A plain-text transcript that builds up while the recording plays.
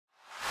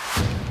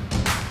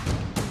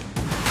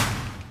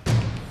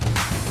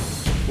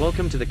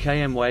Welcome to the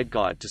KM Wade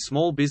Guide to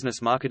Small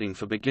Business Marketing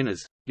for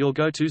Beginners, your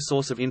go-to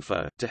source of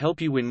info to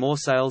help you win more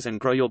sales and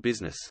grow your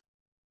business.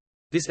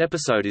 This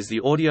episode is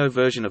the audio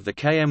version of the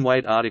KM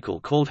Wade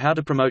article called How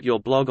to Promote Your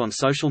Blog on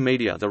Social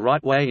Media the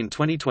Right Way in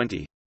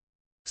 2020.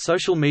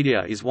 Social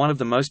media is one of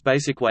the most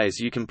basic ways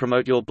you can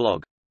promote your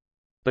blog.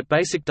 But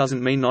basic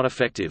doesn't mean not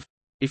effective.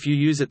 If you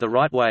use it the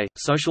right way,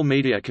 social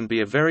media can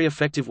be a very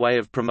effective way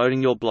of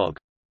promoting your blog.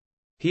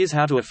 Here's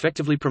how to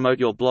effectively promote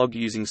your blog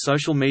using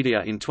social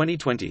media in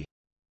 2020.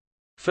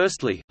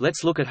 Firstly,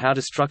 let's look at how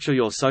to structure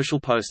your social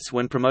posts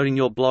when promoting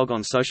your blog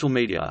on social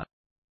media.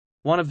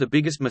 One of the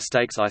biggest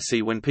mistakes I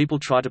see when people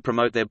try to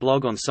promote their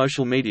blog on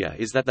social media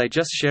is that they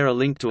just share a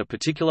link to a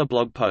particular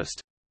blog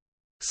post.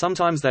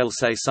 Sometimes they'll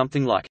say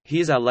something like,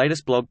 "Here's our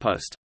latest blog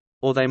post."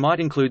 Or they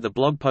might include the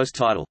blog post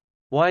title.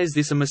 Why is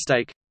this a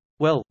mistake?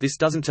 Well, this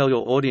doesn't tell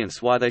your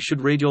audience why they should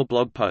read your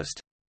blog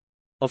post.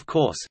 Of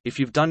course, if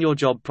you've done your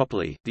job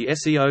properly, the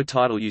SEO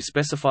title you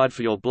specified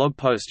for your blog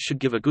post should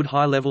give a good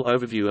high-level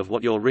overview of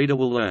what your reader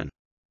will learn.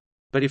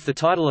 But if the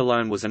title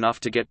alone was enough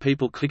to get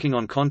people clicking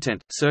on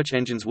content, search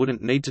engines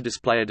wouldn't need to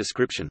display a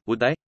description, would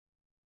they?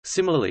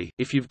 Similarly,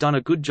 if you've done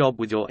a good job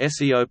with your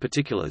SEO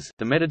particulars,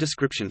 the meta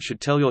description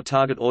should tell your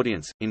target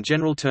audience, in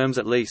general terms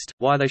at least,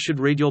 why they should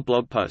read your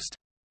blog post.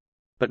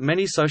 But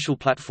many social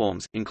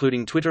platforms,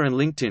 including Twitter and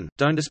LinkedIn,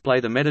 don't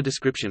display the meta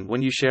description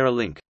when you share a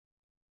link.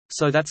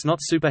 So that's not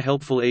super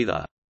helpful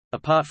either.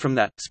 Apart from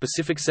that,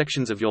 specific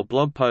sections of your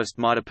blog post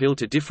might appeal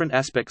to different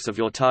aspects of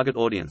your target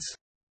audience.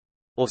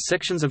 Or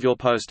sections of your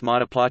post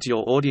might apply to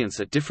your audience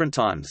at different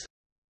times.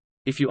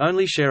 If you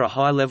only share a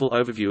high-level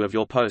overview of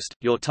your post,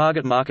 your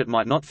target market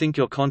might not think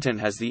your content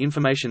has the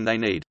information they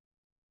need.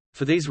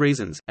 For these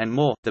reasons, and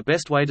more, the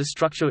best way to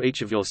structure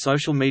each of your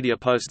social media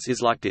posts is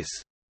like this.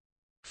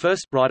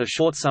 First, write a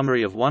short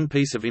summary of one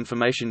piece of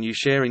information you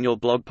share in your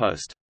blog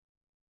post.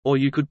 Or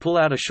you could pull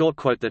out a short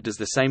quote that does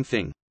the same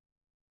thing.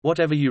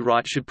 Whatever you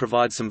write should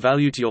provide some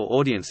value to your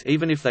audience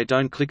even if they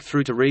don't click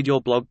through to read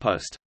your blog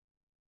post.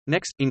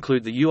 Next,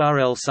 include the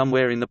URL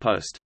somewhere in the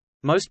post.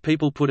 Most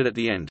people put it at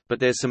the end, but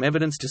there's some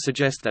evidence to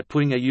suggest that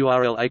putting a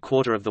URL a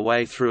quarter of the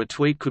way through a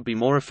tweet could be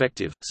more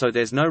effective, so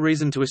there's no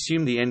reason to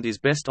assume the end is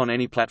best on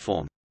any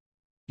platform.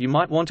 You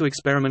might want to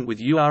experiment with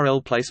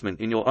URL placement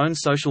in your own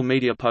social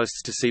media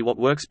posts to see what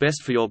works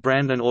best for your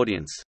brand and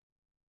audience.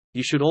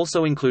 You should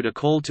also include a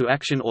call to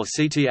action or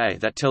CTA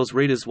that tells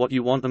readers what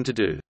you want them to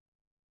do.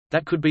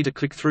 That could be to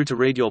click through to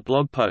read your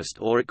blog post,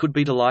 or it could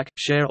be to like,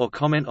 share or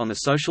comment on the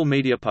social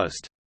media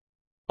post.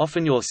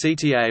 Often your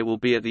CTA will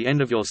be at the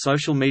end of your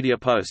social media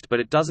post, but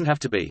it doesn't have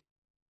to be.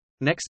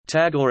 Next,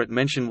 tag or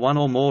mention one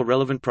or more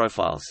relevant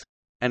profiles.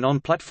 And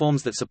on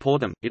platforms that support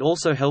them, it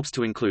also helps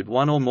to include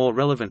one or more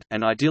relevant,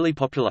 and ideally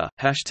popular,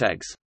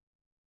 hashtags.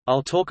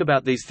 I'll talk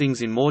about these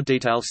things in more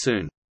detail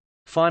soon.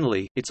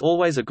 Finally, it's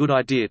always a good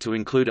idea to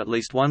include at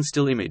least one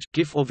still image,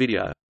 GIF or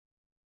video.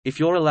 If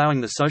you're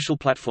allowing the social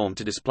platform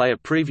to display a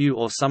preview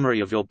or summary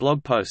of your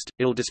blog post,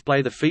 it'll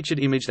display the featured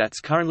image that's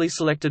currently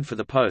selected for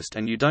the post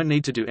and you don't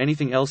need to do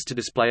anything else to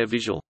display a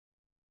visual.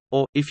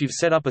 Or, if you've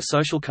set up a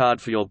social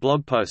card for your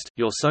blog post,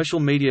 your social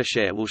media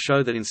share will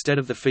show that instead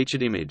of the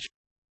featured image.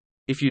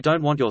 If you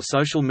don't want your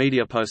social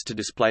media post to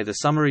display the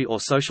summary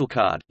or social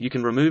card, you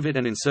can remove it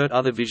and insert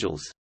other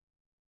visuals.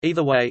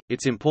 Either way,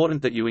 it's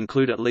important that you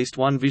include at least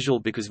one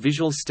visual because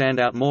visuals stand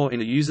out more in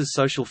a user's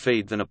social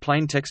feed than a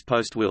plain text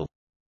post will.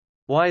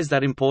 Why is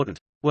that important?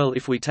 Well,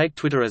 if we take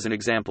Twitter as an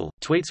example,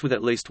 tweets with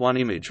at least one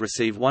image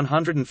receive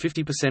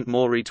 150%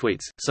 more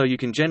retweets, so you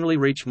can generally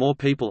reach more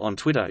people on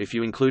Twitter if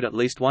you include at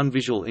least one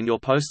visual in your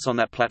posts on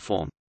that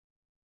platform.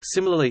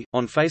 Similarly,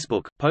 on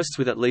Facebook, posts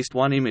with at least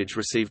one image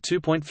receive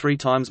 2.3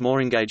 times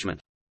more engagement.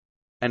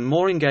 And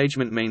more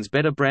engagement means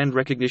better brand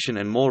recognition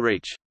and more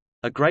reach.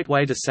 A great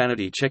way to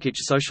sanity check each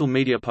social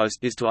media post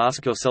is to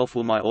ask yourself,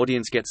 will my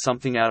audience get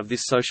something out of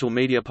this social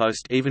media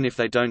post even if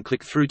they don't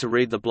click through to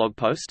read the blog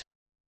post?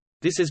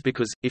 This is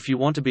because, if you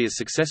want to be as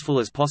successful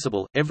as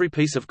possible, every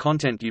piece of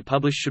content you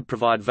publish should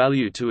provide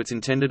value to its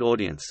intended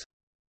audience.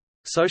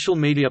 Social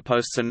media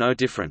posts are no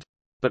different.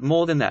 But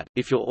more than that,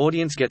 if your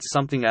audience gets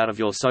something out of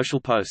your social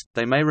post,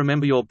 they may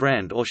remember your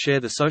brand or share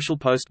the social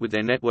post with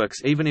their networks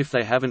even if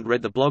they haven't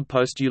read the blog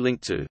post you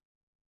linked to.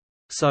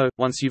 So,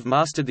 once you've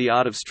mastered the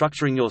art of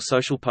structuring your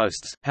social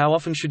posts, how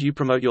often should you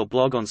promote your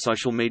blog on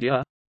social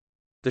media?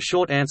 The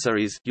short answer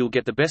is, you'll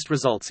get the best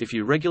results if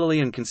you regularly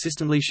and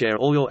consistently share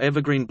all your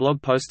evergreen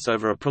blog posts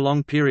over a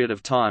prolonged period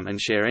of time and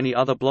share any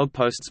other blog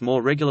posts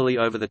more regularly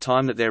over the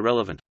time that they're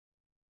relevant.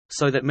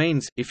 So that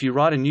means, if you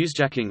write a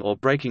newsjacking or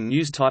breaking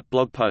news type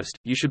blog post,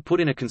 you should put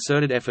in a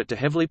concerted effort to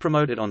heavily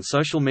promote it on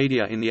social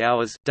media in the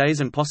hours,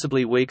 days and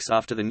possibly weeks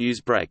after the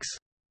news breaks.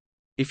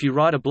 If you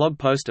write a blog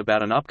post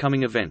about an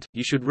upcoming event,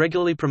 you should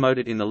regularly promote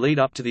it in the lead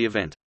up to the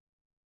event.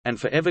 And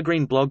for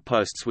evergreen blog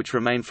posts which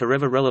remain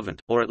forever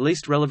relevant, or at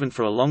least relevant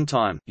for a long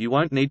time, you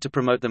won't need to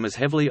promote them as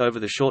heavily over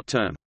the short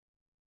term.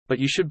 But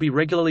you should be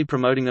regularly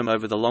promoting them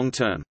over the long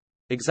term.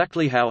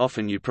 Exactly how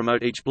often you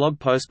promote each blog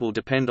post will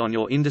depend on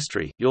your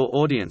industry, your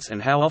audience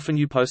and how often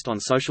you post on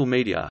social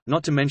media,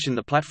 not to mention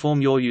the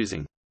platform you're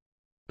using.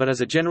 But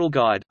as a general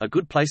guide, a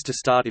good place to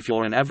start if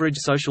you're an average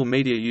social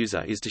media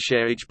user is to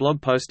share each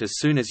blog post as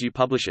soon as you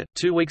publish it,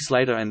 2 weeks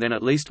later, and then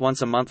at least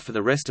once a month for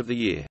the rest of the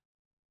year.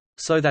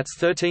 So that's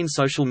 13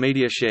 social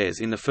media shares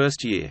in the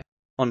first year.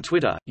 On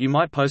Twitter, you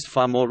might post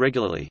far more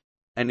regularly.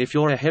 And if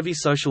you're a heavy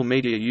social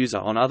media user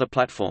on other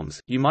platforms,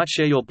 you might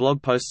share your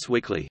blog posts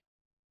weekly.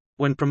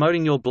 When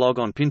promoting your blog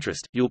on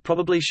Pinterest, you'll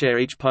probably share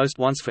each post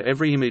once for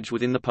every image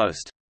within the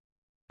post.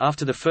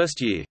 After the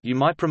first year, you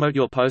might promote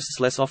your posts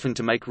less often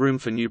to make room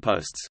for new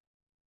posts.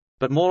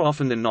 But more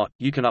often than not,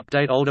 you can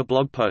update older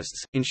blog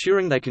posts,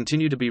 ensuring they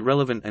continue to be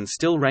relevant and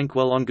still rank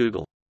well on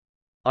Google.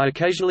 I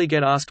occasionally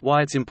get asked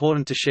why it's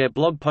important to share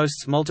blog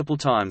posts multiple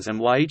times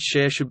and why each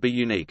share should be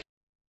unique.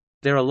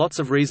 There are lots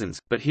of reasons,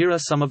 but here are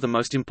some of the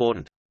most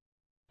important.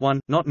 1.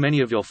 Not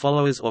many of your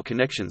followers or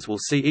connections will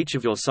see each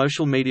of your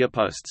social media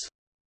posts.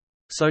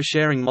 So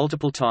sharing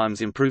multiple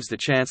times improves the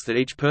chance that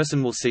each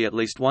person will see at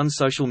least one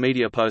social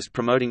media post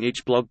promoting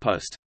each blog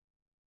post.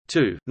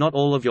 2. Not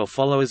all of your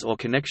followers or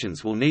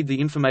connections will need the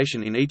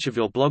information in each of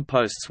your blog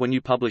posts when you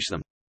publish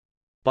them.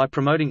 By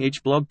promoting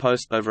each blog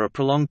post over a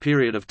prolonged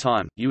period of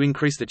time, you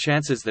increase the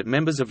chances that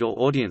members of your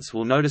audience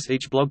will notice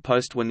each blog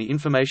post when the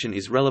information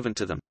is relevant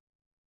to them.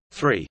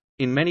 3.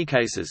 In many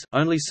cases,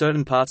 only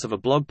certain parts of a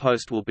blog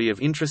post will be of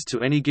interest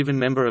to any given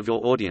member of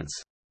your audience.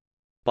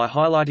 By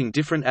highlighting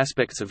different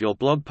aspects of your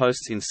blog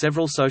posts in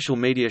several social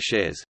media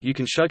shares, you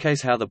can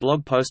showcase how the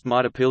blog post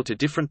might appeal to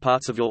different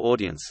parts of your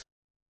audience.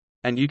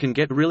 And you can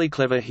get really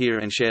clever here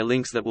and share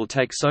links that will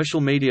take social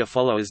media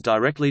followers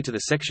directly to the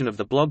section of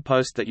the blog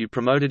post that you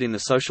promoted in the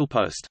social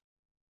post.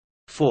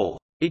 4.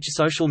 Each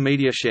social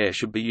media share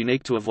should be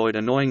unique to avoid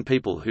annoying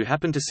people who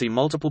happen to see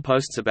multiple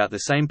posts about the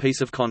same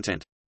piece of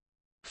content.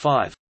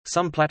 5.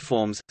 Some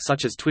platforms,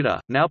 such as Twitter,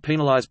 now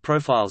penalize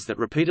profiles that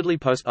repeatedly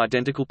post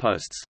identical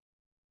posts.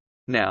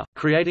 Now,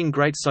 creating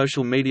great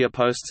social media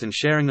posts and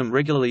sharing them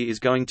regularly is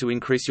going to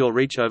increase your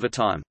reach over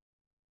time.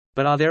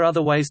 But are there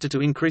other ways to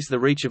increase the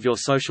reach of your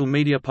social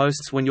media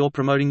posts when you're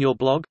promoting your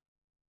blog?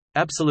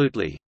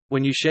 Absolutely.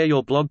 When you share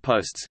your blog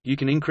posts, you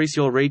can increase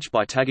your reach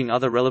by tagging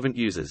other relevant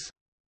users.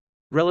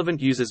 Relevant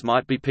users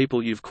might be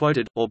people you've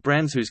quoted, or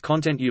brands whose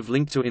content you've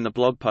linked to in the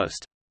blog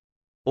post.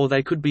 Or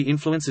they could be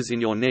influencers in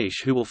your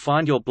niche who will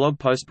find your blog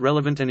post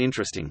relevant and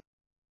interesting.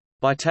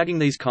 By tagging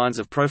these kinds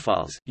of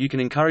profiles, you can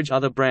encourage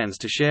other brands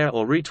to share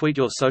or retweet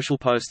your social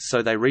posts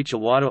so they reach a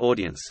wider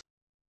audience.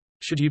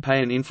 Should you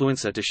pay an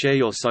influencer to share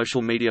your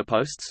social media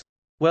posts?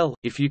 Well,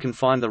 if you can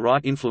find the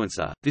right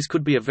influencer, this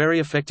could be a very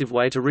effective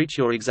way to reach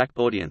your exact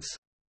audience.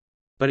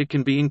 But it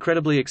can be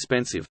incredibly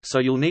expensive, so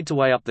you'll need to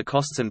weigh up the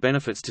costs and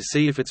benefits to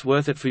see if it's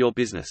worth it for your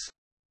business.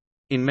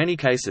 In many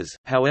cases,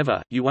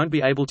 however, you won't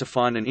be able to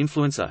find an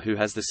influencer who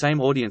has the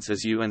same audience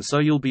as you, and so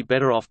you'll be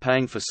better off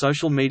paying for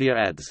social media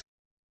ads.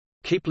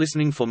 Keep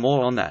listening for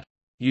more on that.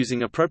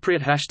 Using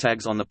appropriate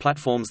hashtags on the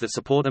platforms that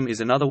support them is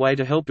another way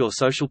to help your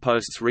social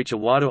posts reach a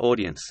wider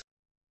audience.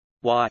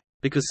 Why?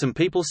 Because some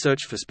people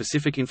search for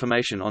specific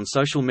information on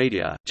social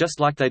media, just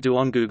like they do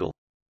on Google.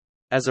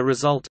 As a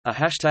result, a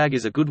hashtag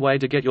is a good way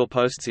to get your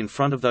posts in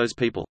front of those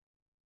people.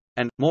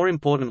 And, more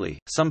importantly,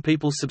 some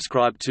people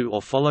subscribe to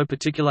or follow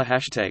particular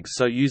hashtags,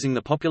 so using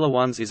the popular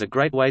ones is a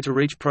great way to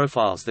reach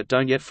profiles that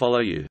don't yet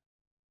follow you.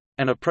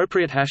 An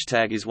appropriate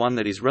hashtag is one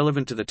that is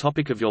relevant to the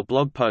topic of your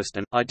blog post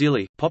and,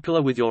 ideally,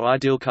 popular with your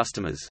ideal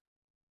customers.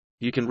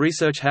 You can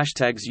research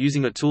hashtags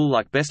using a tool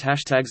like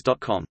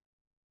besthashtags.com.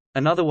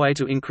 Another way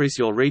to increase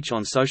your reach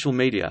on social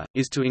media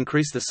is to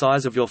increase the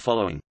size of your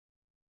following.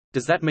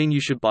 Does that mean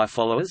you should buy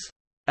followers?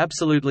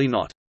 Absolutely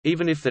not.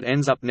 Even if that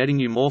ends up netting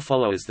you more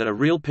followers that are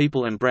real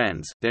people and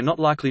brands, they're not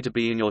likely to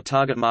be in your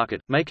target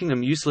market, making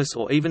them useless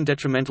or even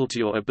detrimental to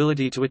your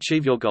ability to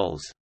achieve your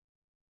goals.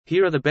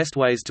 Here are the best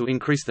ways to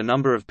increase the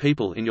number of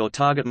people in your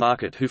target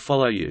market who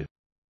follow you.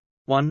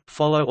 1.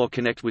 Follow or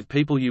connect with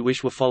people you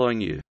wish were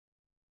following you.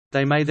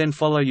 They may then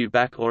follow you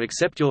back or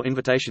accept your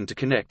invitation to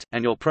connect,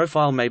 and your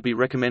profile may be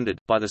recommended,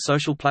 by the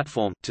social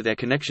platform, to their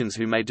connections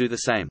who may do the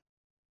same.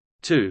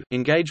 2.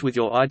 Engage with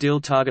your ideal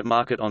target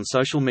market on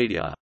social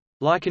media.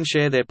 Like and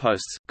share their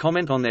posts,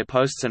 comment on their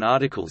posts and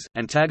articles,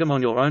 and tag them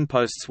on your own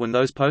posts when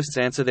those posts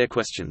answer their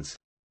questions.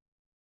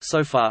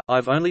 So far,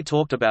 I've only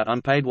talked about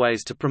unpaid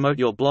ways to promote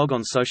your blog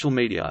on social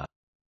media.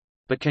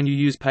 But can you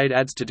use paid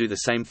ads to do the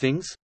same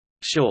things?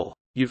 Sure.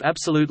 You've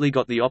absolutely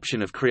got the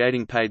option of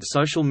creating paid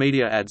social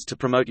media ads to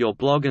promote your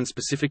blog and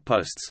specific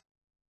posts.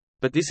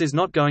 But this is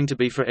not going to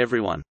be for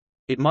everyone.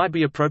 It might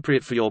be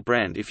appropriate for your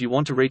brand if you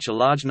want to reach a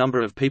large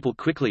number of people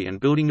quickly and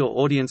building your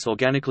audience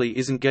organically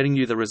isn't getting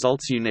you the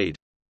results you need.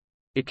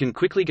 It can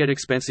quickly get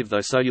expensive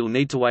though, so you'll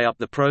need to weigh up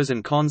the pros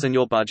and cons and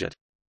your budget.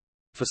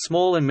 For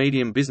small and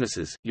medium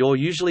businesses, you're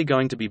usually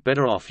going to be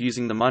better off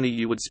using the money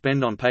you would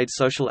spend on paid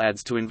social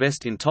ads to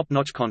invest in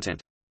top-notch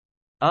content.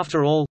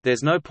 After all,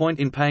 there's no point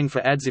in paying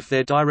for ads if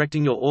they're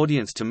directing your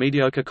audience to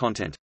mediocre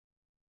content.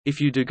 If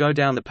you do go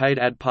down the paid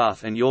ad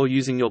path and you're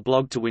using your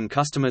blog to win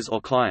customers or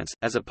clients,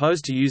 as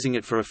opposed to using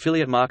it for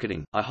affiliate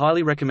marketing, I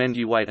highly recommend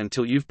you wait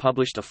until you've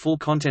published a full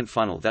content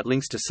funnel that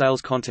links to sales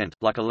content,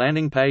 like a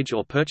landing page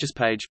or purchase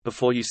page,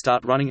 before you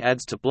start running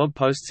ads to blog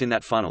posts in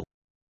that funnel.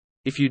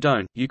 If you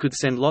don't, you could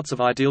send lots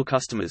of ideal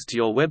customers to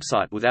your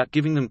website without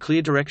giving them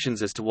clear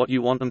directions as to what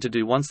you want them to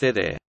do once they're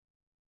there.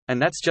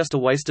 And that's just a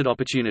wasted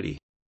opportunity.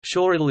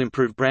 Sure, it'll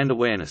improve brand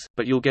awareness,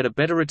 but you'll get a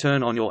better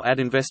return on your ad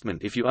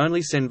investment if you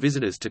only send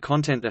visitors to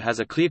content that has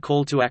a clear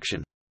call to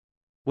action.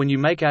 When you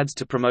make ads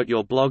to promote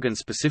your blog and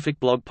specific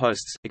blog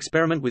posts,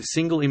 experiment with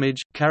single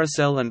image,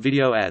 carousel and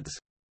video ads.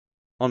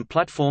 On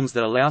platforms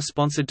that allow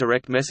sponsored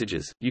direct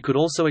messages, you could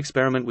also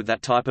experiment with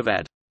that type of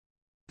ad.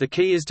 The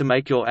key is to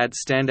make your ads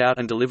stand out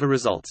and deliver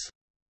results.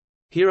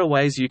 Here are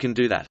ways you can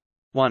do that.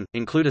 1.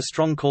 Include a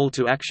strong call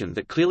to action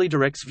that clearly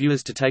directs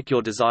viewers to take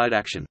your desired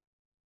action.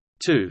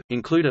 2.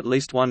 Include at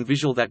least one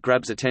visual that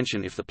grabs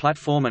attention if the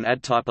platform and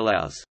ad type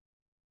allows.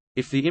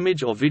 If the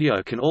image or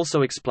video can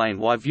also explain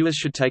why viewers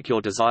should take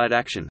your desired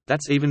action,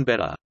 that's even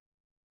better.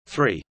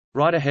 3.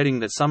 Write a heading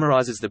that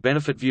summarizes the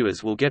benefit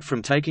viewers will get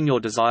from taking your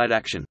desired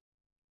action.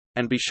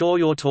 And be sure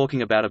you're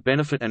talking about a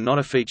benefit and not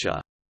a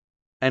feature.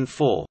 And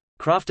 4.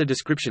 Craft a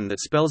description that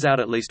spells out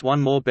at least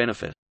one more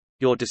benefit.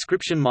 Your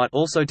description might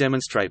also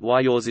demonstrate why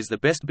yours is the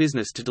best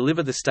business to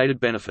deliver the stated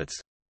benefits.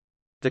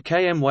 The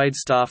KM Wade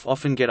staff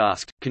often get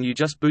asked, can you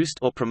just boost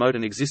or promote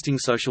an existing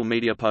social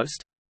media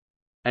post?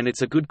 And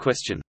it's a good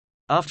question.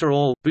 After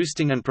all,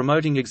 boosting and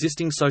promoting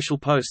existing social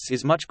posts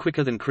is much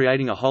quicker than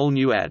creating a whole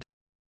new ad.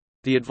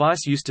 The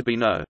advice used to be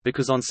no,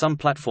 because on some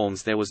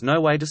platforms there was no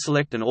way to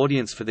select an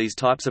audience for these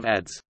types of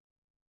ads.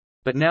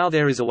 But now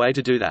there is a way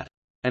to do that.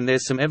 And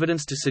there's some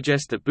evidence to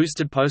suggest that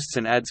boosted posts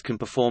and ads can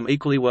perform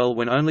equally well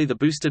when only the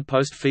boosted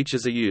post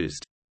features are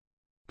used.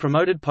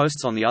 Promoted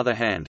posts, on the other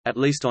hand, at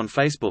least on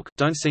Facebook,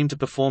 don't seem to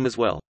perform as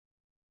well.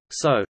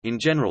 So, in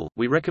general,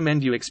 we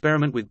recommend you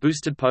experiment with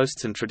boosted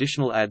posts and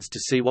traditional ads to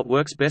see what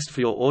works best for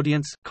your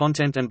audience,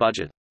 content and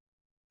budget.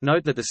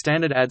 Note that the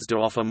standard ads do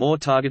offer more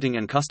targeting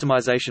and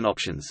customization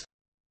options.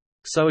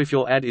 So if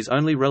your ad is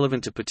only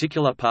relevant to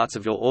particular parts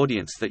of your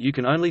audience that you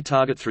can only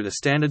target through the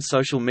standard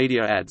social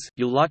media ads,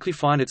 you'll likely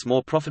find it's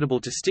more profitable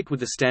to stick with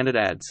the standard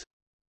ads.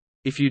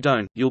 If you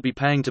don't, you'll be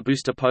paying to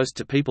boost a post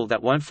to people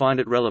that won't find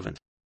it relevant.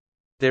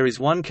 There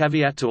is one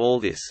caveat to all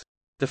this.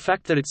 The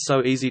fact that it's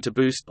so easy to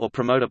boost or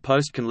promote a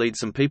post can lead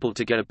some people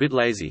to get a bit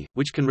lazy,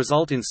 which can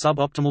result in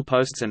suboptimal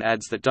posts and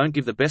ads that don't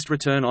give the best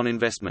return on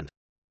investment.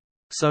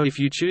 So if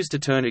you choose to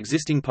turn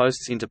existing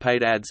posts into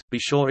paid ads, be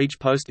sure each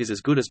post is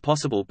as good as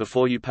possible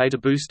before you pay to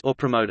boost or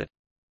promote it.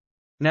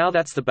 Now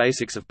that's the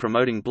basics of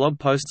promoting blog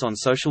posts on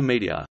social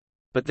media.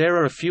 But there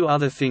are a few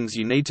other things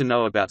you need to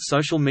know about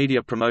social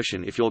media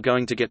promotion if you're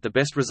going to get the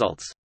best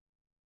results.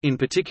 In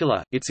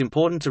particular, it's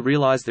important to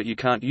realize that you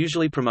can't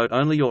usually promote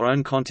only your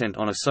own content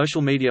on a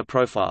social media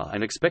profile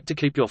and expect to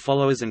keep your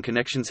followers and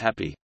connections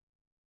happy.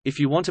 If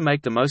you want to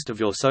make the most of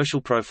your social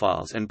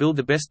profiles and build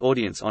the best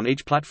audience on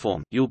each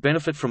platform, you'll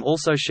benefit from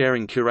also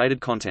sharing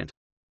curated content.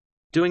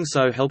 Doing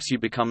so helps you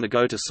become the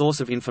go-to source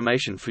of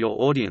information for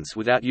your audience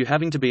without you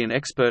having to be an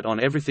expert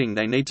on everything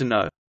they need to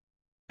know.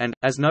 And,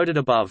 as noted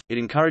above, it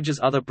encourages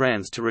other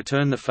brands to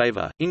return the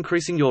favor,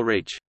 increasing your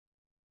reach.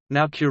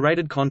 Now,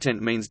 curated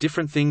content means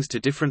different things to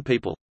different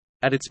people.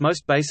 At its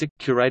most basic,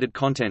 curated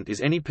content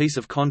is any piece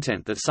of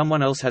content that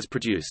someone else has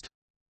produced.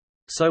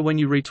 So when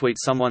you retweet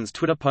someone's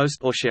Twitter post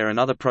or share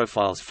another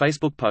profile's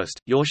Facebook post,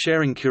 you're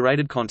sharing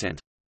curated content.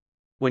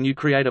 When you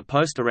create a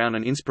post around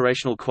an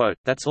inspirational quote,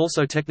 that's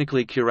also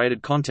technically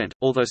curated content,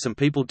 although some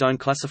people don't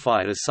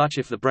classify it as such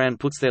if the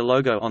brand puts their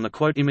logo on the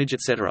quote image,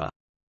 etc.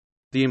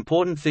 The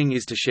important thing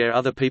is to share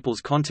other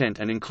people's content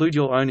and include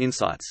your own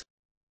insights.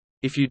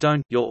 If you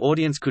don't, your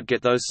audience could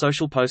get those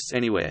social posts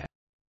anywhere.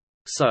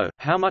 So,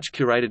 how much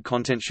curated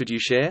content should you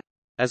share?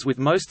 As with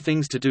most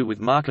things to do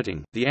with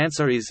marketing, the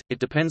answer is, it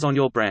depends on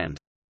your brand.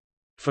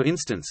 For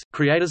instance,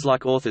 creators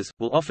like authors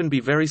will often be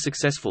very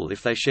successful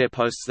if they share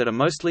posts that are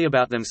mostly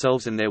about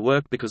themselves and their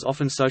work, because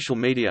often social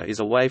media is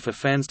a way for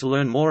fans to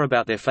learn more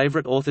about their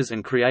favorite authors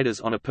and creators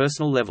on a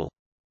personal level.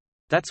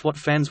 That's what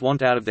fans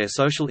want out of their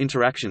social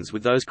interactions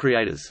with those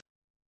creators.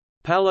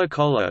 Paulo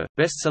Coelho,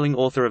 best-selling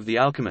author of The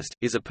Alchemist,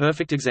 is a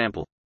perfect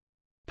example.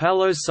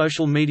 Paulo's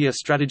social media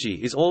strategy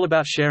is all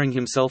about sharing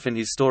himself and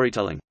his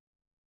storytelling.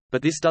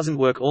 But this doesn't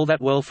work all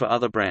that well for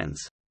other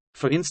brands.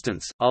 For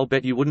instance, I'll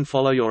bet you wouldn't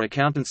follow your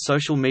accountant's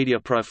social media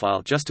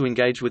profile just to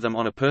engage with them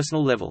on a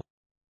personal level.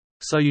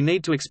 So you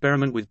need to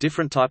experiment with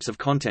different types of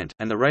content,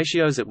 and the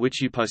ratios at which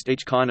you post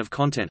each kind of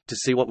content, to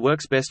see what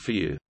works best for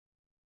you.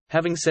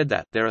 Having said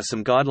that, there are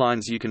some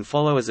guidelines you can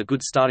follow as a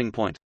good starting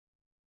point.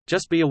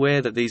 Just be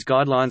aware that these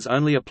guidelines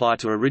only apply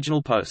to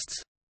original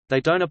posts.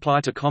 They don't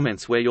apply to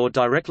comments where you're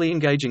directly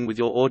engaging with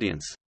your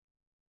audience.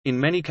 In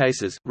many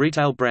cases,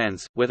 retail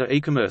brands, whether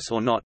e-commerce or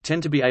not,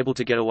 tend to be able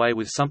to get away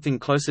with something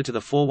closer to the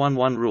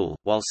 4-1-1 rule,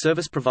 while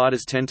service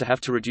providers tend to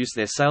have to reduce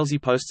their salesy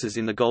posts as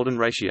in the golden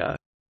ratio.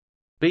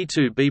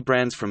 B2B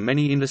brands from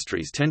many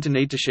industries tend to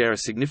need to share a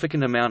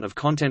significant amount of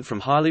content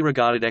from highly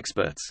regarded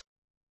experts.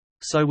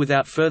 So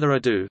without further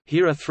ado,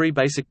 here are 3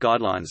 basic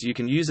guidelines you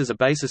can use as a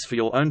basis for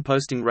your own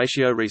posting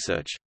ratio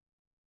research.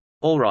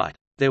 Alright,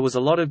 there was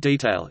a lot of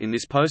detail in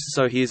this post,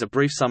 so here's a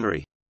brief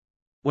summary.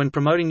 When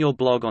promoting your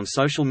blog on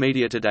social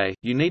media today,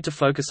 you need to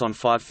focus on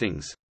 5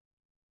 things.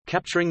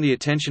 Capturing the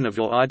attention of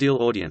your ideal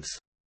audience.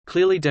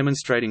 Clearly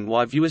demonstrating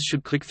why viewers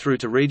should click through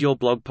to read your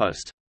blog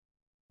post.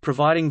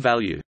 Providing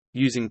value.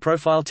 Using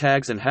profile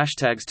tags and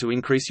hashtags to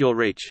increase your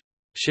reach.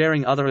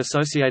 Sharing other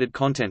associated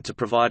content to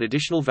provide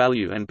additional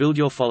value and build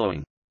your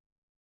following.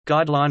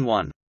 Guideline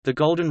 1. The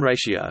golden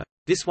ratio.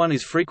 This one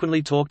is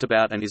frequently talked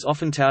about and is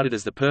often touted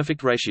as the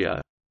perfect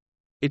ratio.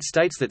 It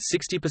states that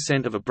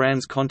 60% of a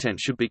brand's content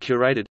should be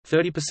curated,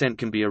 30%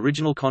 can be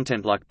original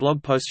content like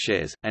blog post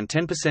shares, and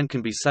 10%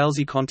 can be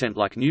salesy content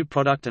like new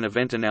product and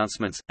event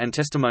announcements, and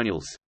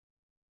testimonials.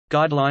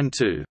 Guideline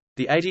 2.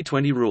 The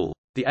 80-20 rule.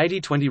 The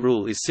 80-20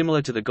 rule is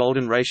similar to the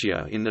golden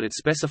ratio in that it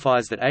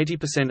specifies that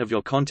 80% of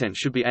your content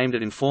should be aimed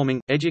at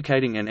informing,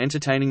 educating and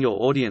entertaining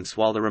your audience,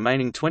 while the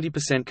remaining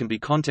 20% can be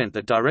content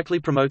that directly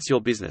promotes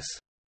your business.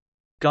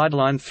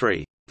 Guideline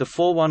 3. The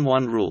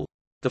 4-1-1 rule.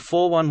 The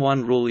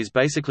 4-1-1 rule is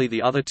basically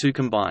the other 2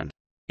 combined.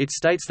 It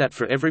states that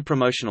for every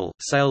promotional,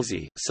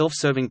 salesy,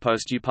 self-serving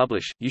post you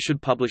publish, you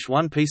should publish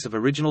 1 piece of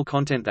original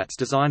content that's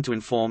designed to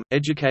inform,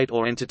 educate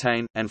or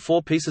entertain, and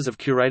 4 pieces of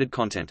curated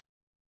content.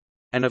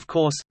 And of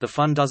course, the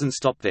fun doesn't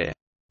stop there.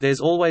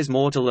 There's always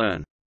more to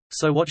learn.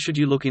 So what should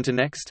you look into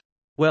next?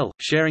 Well,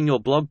 sharing your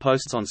blog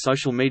posts on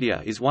social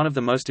media is one of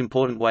the most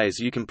important ways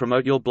you can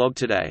promote your blog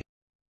today.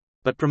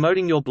 But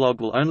promoting your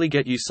blog will only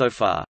get you so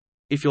far.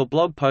 If your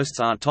blog posts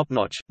aren't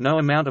top-notch, no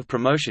amount of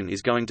promotion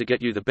is going to get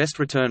you the best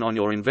return on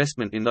your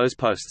investment in those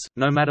posts,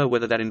 no matter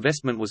whether that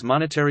investment was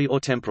monetary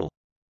or temporal.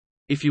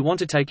 If you want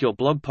to take your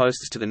blog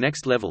posts to the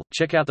next level,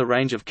 check out the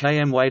range of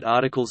KM Wade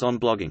articles on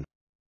blogging.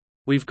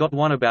 We've got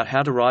one about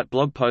how to write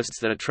blog posts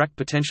that attract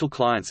potential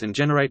clients and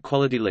generate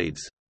quality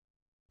leads.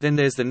 Then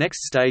there's the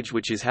next stage,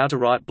 which is how to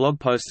write blog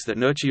posts that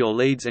nurture your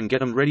leads and get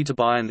them ready to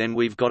buy, and then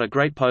we've got a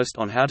great post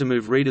on how to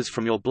move readers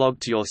from your blog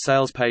to your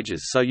sales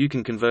pages so you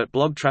can convert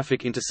blog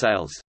traffic into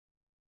sales.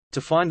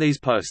 To find these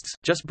posts,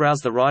 just browse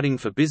the Writing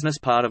for Business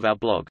part of our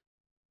blog.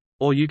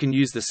 Or you can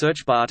use the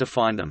search bar to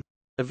find them.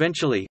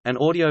 Eventually, an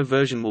audio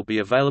version will be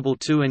available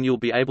too, and you'll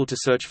be able to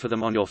search for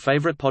them on your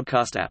favorite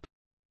podcast app.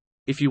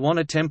 If you want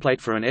a template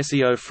for an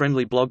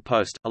SEO-friendly blog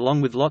post,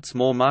 along with lots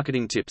more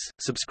marketing tips,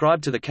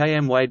 subscribe to the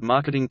KM Wade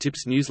Marketing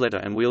Tips newsletter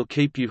and we'll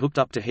keep you hooked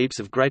up to heaps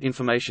of great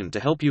information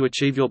to help you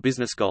achieve your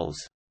business goals.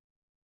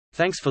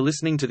 Thanks for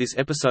listening to this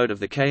episode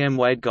of the KM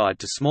Wade Guide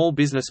to Small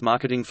Business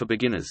Marketing for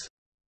Beginners.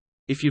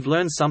 If you've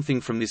learned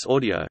something from this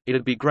audio,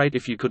 it'd be great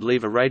if you could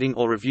leave a rating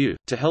or review,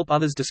 to help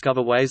others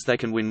discover ways they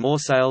can win more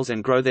sales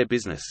and grow their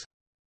business.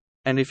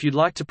 And if you'd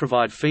like to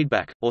provide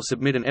feedback, or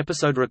submit an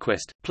episode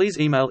request, please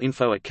email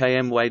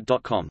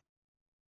info@kmwade.com.